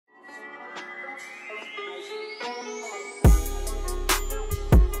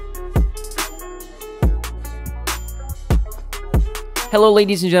Hello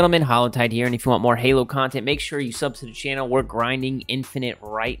ladies and gentlemen, Holotide here, and if you want more Halo content, make sure you sub to the channel. We're grinding Infinite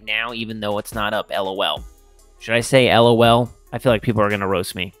right now, even though it's not up, LOL. Should I say LOL? I feel like people are going to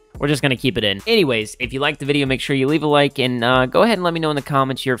roast me. We're just going to keep it in. Anyways, if you liked the video, make sure you leave a like, and go ahead and let me know in the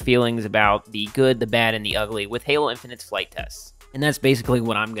comments your feelings about the good, the bad, and the ugly with Halo Infinite's flight tests. And that's basically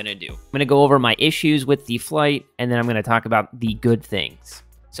what I'm going to do. I'm going to go over my issues with the flight, and then I'm going to talk about the good things.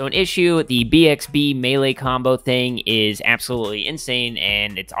 So an issue, the BXB melee combo thing is absolutely insane,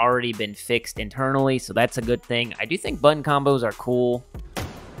 and it's already been fixed internally, so that's a good thing. I do think button combos are cool.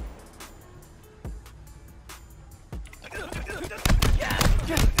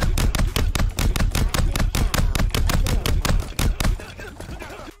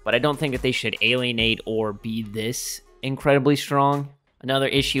 But I don't think that they should alienate or be this incredibly strong. Another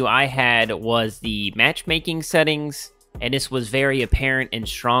issue I had was the matchmaking settings. And this was very apparent in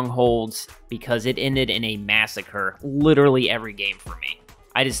Strongholds because it ended in a massacre literally every game for me.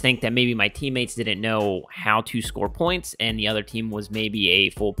 I just think that maybe my teammates didn't know how to score points and the other team was maybe a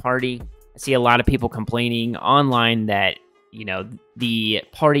full party. I see a lot of people complaining online that, you know, the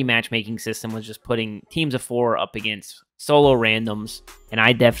party matchmaking system was just putting teams of 4 up against solo randoms, and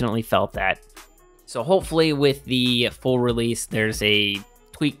I definitely felt that. So hopefully with the full release, there's a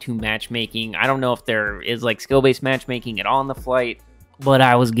tweak to matchmaking. I don't know if there is like skill-based matchmaking at all in the flight, but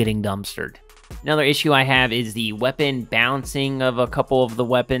I was getting dumpstered. Another issue I have is the weapon balancing of a couple of the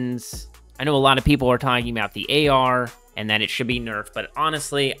weapons. I know a lot of people are talking about the AR and that it should be nerfed, but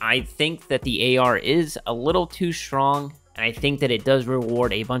honestly, I think that the AR is a little too strong, and I think that it does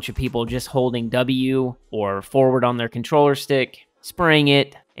reward a bunch of people just holding W or forward on their controller stick, spraying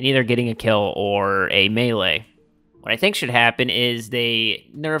it, and either getting a kill or a melee. What I think should happen is they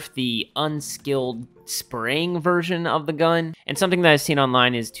nerf the unskilled spraying version of the gun. And something that I've seen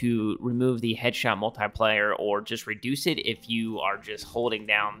online is to remove the headshot multiplier or just reduce it if you are just holding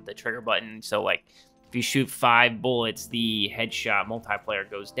down the trigger button. So like if you shoot 5 bullets, the headshot multiplier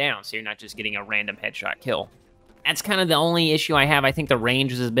goes down. So you're not just getting a random headshot kill. That's kind of the only issue I have. I think the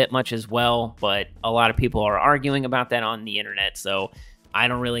range is a bit much as well, but a lot of people are arguing about that on the internet. So I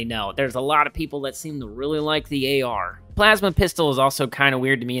don't really know. There's a lot of people that seem to really like the AR. Plasma pistol is also kind of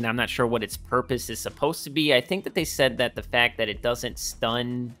weird to me, and I'm not sure what its purpose is supposed to be. I think that they said that the fact that it doesn't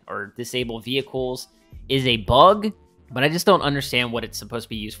stun or disable vehicles is a bug, but I just don't understand what it's supposed to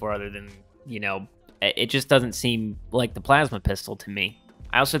be used for other than, you know, it just doesn't seem like the plasma pistol to me.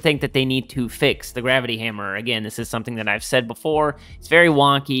 I also think that they need to fix the gravity hammer. Again, this is something that I've said before. It's very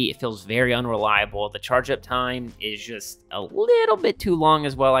wonky. It feels very unreliable. The charge up time is just a little bit too long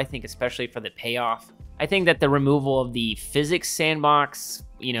as well, I think, especially for the payoff. I think that the removal of the physics sandbox,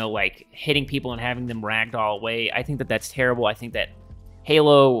 you know, like hitting people and having them ragdoll away, I think that that's terrible. I think that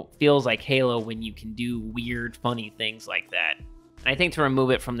Halo feels like Halo when you can do weird, funny things like that. And I think to remove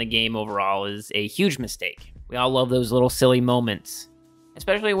it from the game overall is a huge mistake. We all love those little silly moments.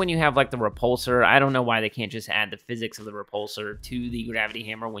 Especially when you have, like, the repulsor. I don't know why they can't just add the physics of the repulsor to the gravity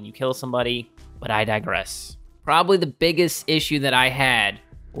hammer when you kill somebody, but I digress. Probably the biggest issue that I had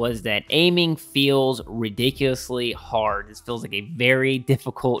was that aiming feels ridiculously hard. This feels like a very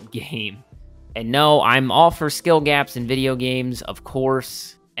difficult game. And no, I'm all for skill gaps in video games, of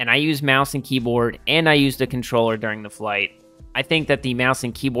course. And I use mouse and keyboard, and I used a controller during the flight. I think that the mouse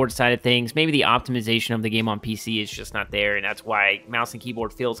and keyboard side of things, maybe the optimization of the game on PC is just not there, and that's why mouse and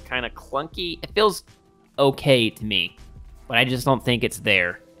keyboard feels kind of clunky. It feels okay to me, but I just don't think it's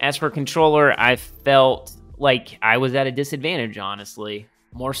there. As for controller, I felt like I was at a disadvantage, honestly.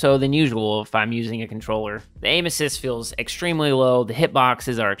 More so than usual if I'm using a controller. The aim assist feels extremely low, the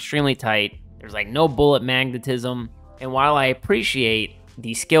hitboxes are extremely tight, there's like no bullet magnetism, and while I appreciate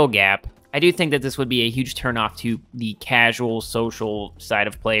the skill gap, I do think that this would be a huge turnoff to the casual social side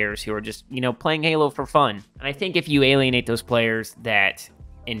of players who are just, you know, playing Halo for fun. And I think if you alienate those players, that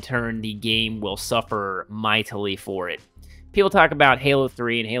in turn the game will suffer mightily for it. People talk about Halo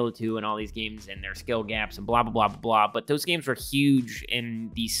 3 and Halo 2 and all these games and their skill gaps and blah, blah, blah, blah, blah, but those games were huge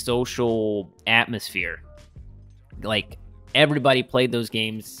in the social atmosphere. Like, everybody played those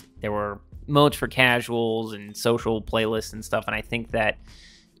games. There were modes for casuals and social playlists and stuff, and I think that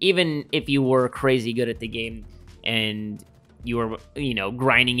even if you were crazy good at the game and you were, you know,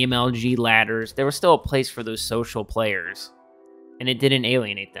 grinding MLG ladders, there was still a place for those social players, and it didn't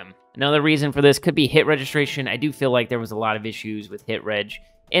alienate them. Another reason for this could be hit registration. I do feel like there was a lot of issues with hit reg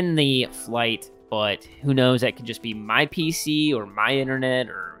in the flight, but who knows, that could just be my PC or my internet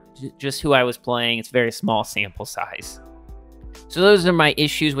or just who I was playing. It's a very small sample size. So those are my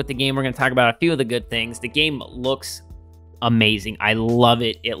issues with the game. We're going to talk about a few of the good things. The game looks amazing. I love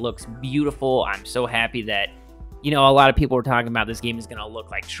it. It looks beautiful. I'm so happy that You know, a lot of people were talking about this game is going to look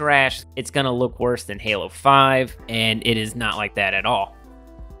like trash. It's going to look worse than Halo 5, and it is not like that at all.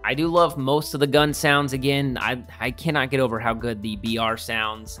 I do love most of the gun sounds again. I cannot get over how good the BR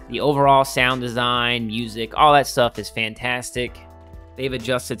sounds. The overall sound design, music, all that stuff is fantastic. They've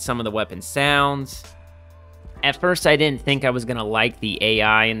adjusted some of the weapon sounds. At first, I didn't think I was going to like the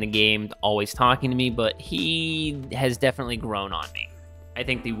AI in the game always talking to me, but he has definitely grown on me. I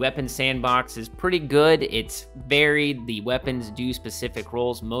think the weapon sandbox is pretty good. It's varied. The weapons do specific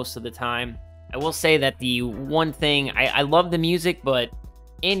roles most of the time. I will say that the one thing, I love the music, but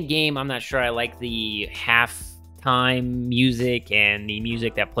in-game, I'm not sure I like the halftime music and the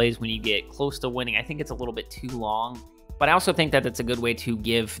music that plays when you get close to winning. I think it's a little bit too long. But I also think that it's a good way to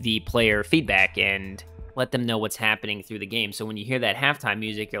give the player feedback and let them know what's happening through the game. So when you hear that halftime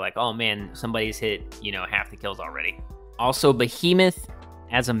music, you're like, oh man, somebody's hit, you know, half the kills already. Also, Behemoth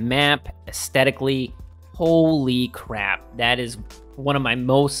as a map, aesthetically, holy crap. That is one of my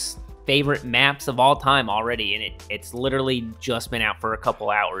most favorite maps of all time already, and it's literally just been out for a couple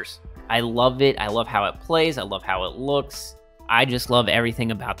hours. I love it. I love how it plays. I love how it looks. I just love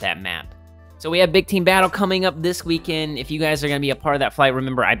everything about that map. So we have Big Team Battle coming up this weekend. If you guys are going to be a part of that flight,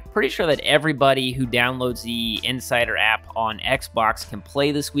 remember, I'm pretty sure that everybody who downloads the Insider app on Xbox can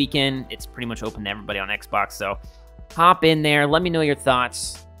play this weekend. It's pretty much open to everybody on Xbox, so hop in there. Let me know your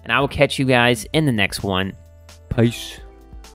thoughts, and I will catch you guys in the next one. Peace.